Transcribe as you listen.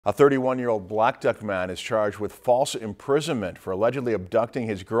A 31-year-old Black Duck man is charged with false imprisonment for allegedly abducting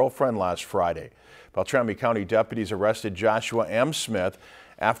his girlfriend last Friday. Beltrami County deputies arrested Joshua M. Smith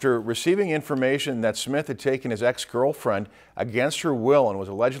after receiving information that Smith had taken his ex-girlfriend against her will and was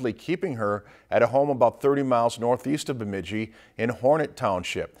allegedly keeping her at a home about 30 miles northeast of Bemidji in Hornet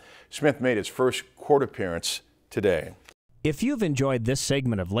Township. Smith made his first court appearance today. If you've enjoyed this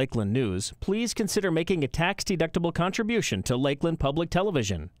segment of Lakeland News, please consider making a tax-deductible contribution to Lakeland Public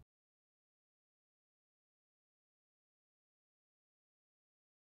Television.